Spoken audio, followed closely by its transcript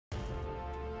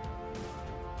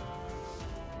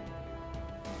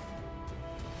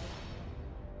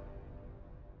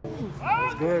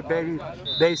It's good, baby.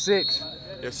 Day 6.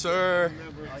 Yes, sir.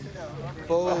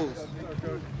 Fools.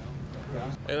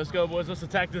 Hey, let's go, boys. Let's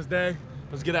attack this day.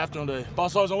 Let's get after them today.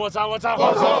 Boss hoes on one time, one time.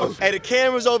 Boss hoes. Hey, the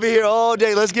camera's over here all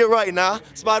day. Let's get right now.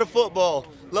 Spider football.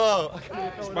 Love.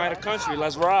 Spider country.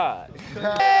 Let's ride.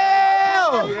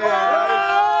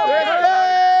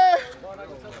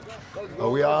 Are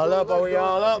we all up? Are we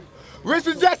all up?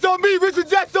 Richard Jets on me! Richard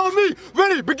Jets on me!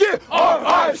 Ready, begin!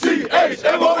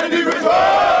 R-I-C-H-M-O-N-D, Richard!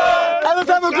 Hey, let's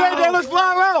have a great day. Let's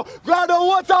fly around. Ground on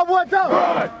one time, one time.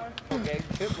 Right. Okay,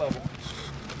 tip level.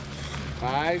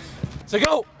 Nice. So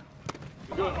go!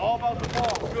 Good, all about the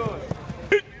ball, good.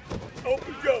 Hit,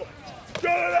 open, go. Shut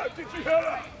it out, get your head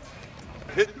out.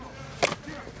 Hit.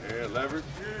 Yeah, leverage.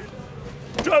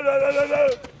 Shut it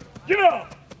out. Get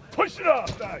up. Push it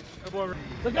off, nice.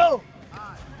 So go!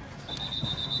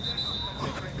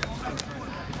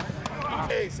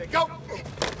 Hey, say go.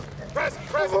 Press,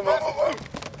 press, press.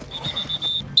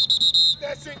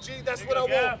 That's it, G. That's what I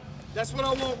want. That's what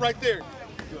I want right there.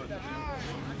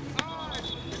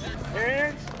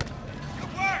 Hands.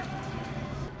 Good work.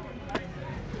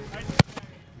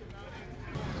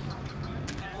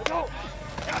 Go.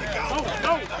 Gotta go.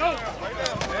 Go, go.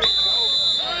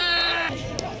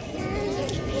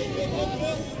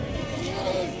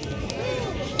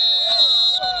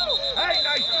 Hey,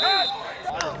 nice cut.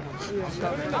 Let's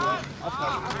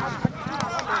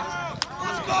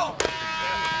go.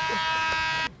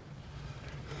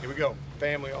 Here we go.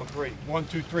 Family on 3. 1,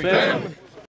 2, 3. Family.